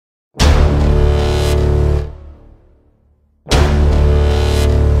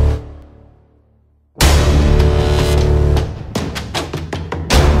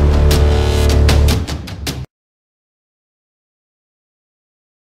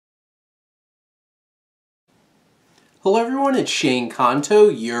Hello everyone, it's Shane Kanto,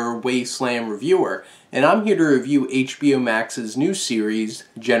 your Wasteland reviewer, and I'm here to review HBO Max's new series,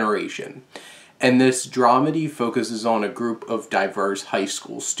 Generation. And this dramedy focuses on a group of diverse high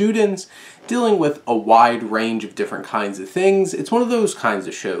school students dealing with a wide range of different kinds of things. It's one of those kinds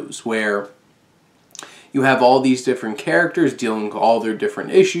of shows where you have all these different characters dealing with all their different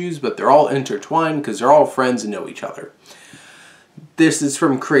issues, but they're all intertwined because they're all friends and know each other. This is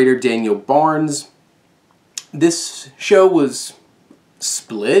from creator Daniel Barnes. This show was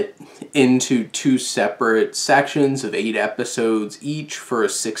split into two separate sections of 8 episodes each for a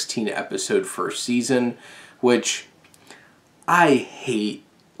 16-episode first season, which I hate.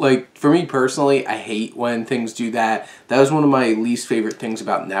 Like, for me personally, I hate when things do that. That was one of my least favorite things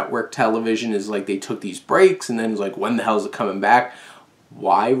about network television is, like, they took these breaks and then it's like, when the hell is it coming back?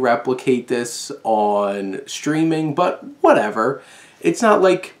 Why replicate this on streaming? But whatever. It's not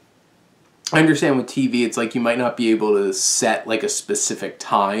like... I understand with TV, it's like you might not be able to set like a specific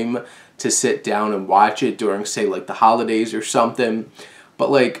time to sit down and watch it during, say, like the holidays or something.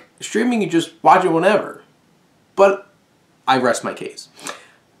 But like streaming, you just watch it whenever. But I rest my case.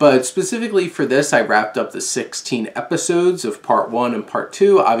 But specifically for this, I wrapped up the 16 episodes of Part 1 and Part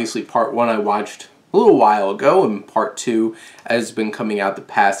 2. Obviously, Part 1 I watched a little while ago, and Part 2 has been coming out the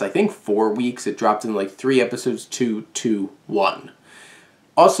past, I think, 4 weeks. It dropped in like 3 episodes, 2 to 1.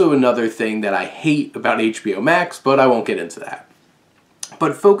 Also another thing that I hate about HBO Max, but I won't get into that.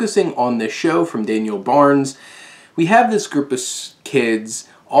 But focusing on this show from Daniel Barnes, we have this group of kids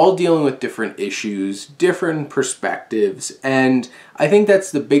all dealing with different issues, different perspectives, and I think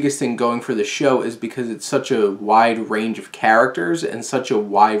that's the biggest thing going for the show is because it's such a wide range of characters and such a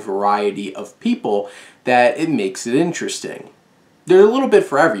wide variety of people that it makes it interesting. There's a little bit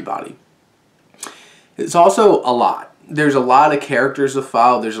for everybody. It's also a lot. There's a lot of characters to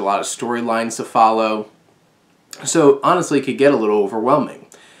follow. There's a lot of storylines to follow. So honestly, it could get a little overwhelming.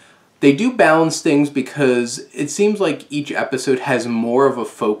 They do balance things because it seems like each episode has more of a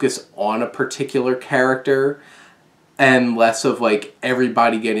focus on a particular character and less of like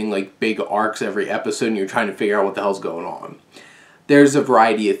everybody getting like big arcs every episode and you're trying to figure out what the hell's going on. There's a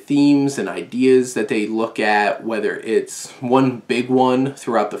variety of themes and ideas that they look at, whether it's one big one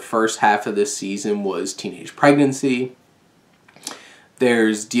throughout the first half of this season was teenage pregnancy.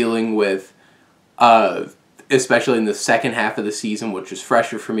 There's dealing with, especially in the second half of the season, which is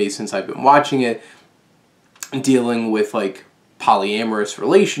fresher for me since I've been watching it, dealing with like polyamorous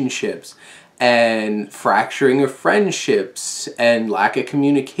relationships and fracturing of friendships and lack of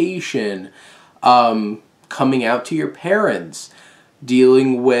communication, coming out to your parents,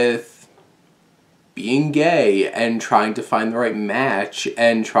 dealing with being gay and trying to find the right match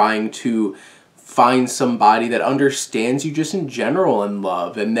and trying to find somebody that understands you just in general in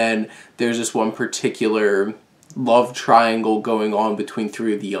love. And then there's this one particular love triangle going on between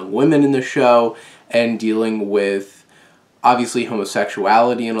 3 of the young women in the show and dealing with obviously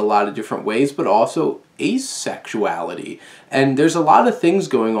homosexuality in a lot of different ways, but also asexuality. And there's a lot of things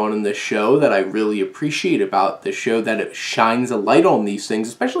going on in this show that I really appreciate about the show, that it shines a light on these things,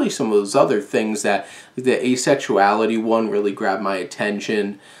 especially some of those other things that the asexuality one really grabbed my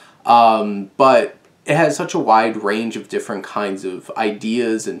attention. But it has such a wide range of different kinds of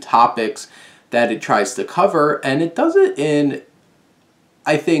ideas and topics that it tries to cover, and it does it in,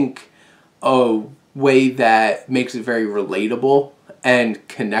 I think, a way that makes it very relatable and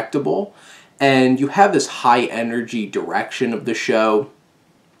connectable. And you have this high energy direction of the show.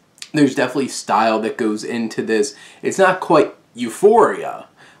 There's definitely style that goes into this. It's not quite Euphoria,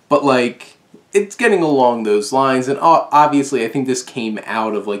 but like it's getting along those lines. And obviously I think this came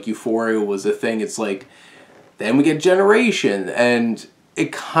out of like Euphoria was a thing. It's like then we get Generation, and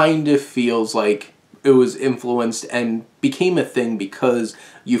it kind of feels like it was influenced and became a thing because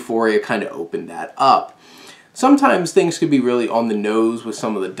Euphoria kind of opened that up. Sometimes things could be really on the nose with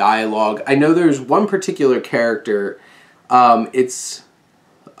some of the dialogue. I know there's one particular character, it's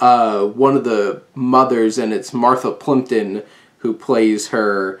one of the mothers, and it's Martha Plimpton who plays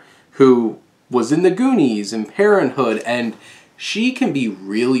her, who was in The Goonies and Parenthood, and she can be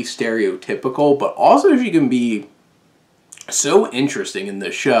really stereotypical, but also she can be so interesting in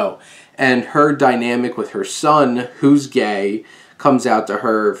this show. And her dynamic with her son, who's gay, comes out to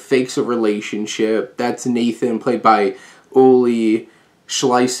her, fakes a relationship. That's Nathan, played by Ole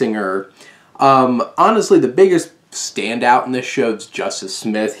Schlesinger. Honestly, the biggest standout in this show is Justice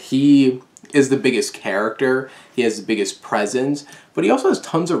Smith. He is the biggest character. He has the biggest presence. But he also has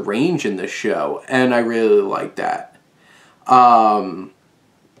tons of range in this show, and I really like that. But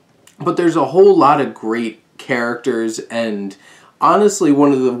there's a whole lot of great characters and honestly,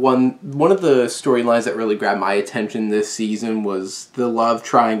 one of the storylines that really grabbed my attention this season was the love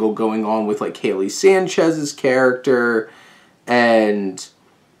triangle going on with like Haley Sanchez's character and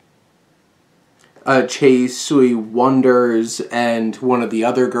Chase Sui Wonders and one of the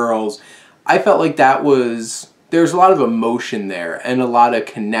other girls. I felt like there's a lot of emotion there and a lot of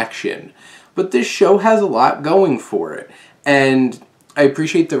connection. But this show has a lot going for it. And I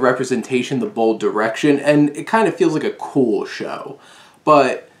appreciate the representation, the bold direction, and it kind of feels like a cool show.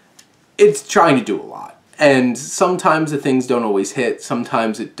 But it's trying to do a lot. And sometimes the things don't always hit.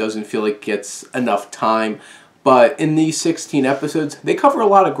 Sometimes it doesn't feel like it gets enough time. But in these 16 episodes, they cover a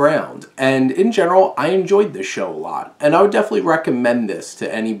lot of ground. And in general, I enjoyed this show a lot. And I would definitely recommend this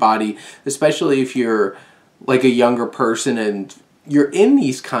to anybody, especially if you're like a younger person and you're in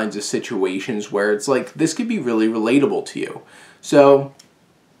these kinds of situations where it's like, this could be really relatable to you. So,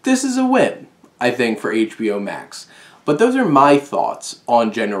 this is a win, I think, for HBO Max. But those are my thoughts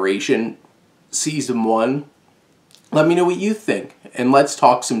on Generation Season 1. Let me know what you think, and let's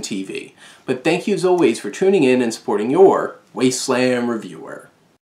talk some TV. But thank you as always for tuning in and supporting your Wasteland reviewer.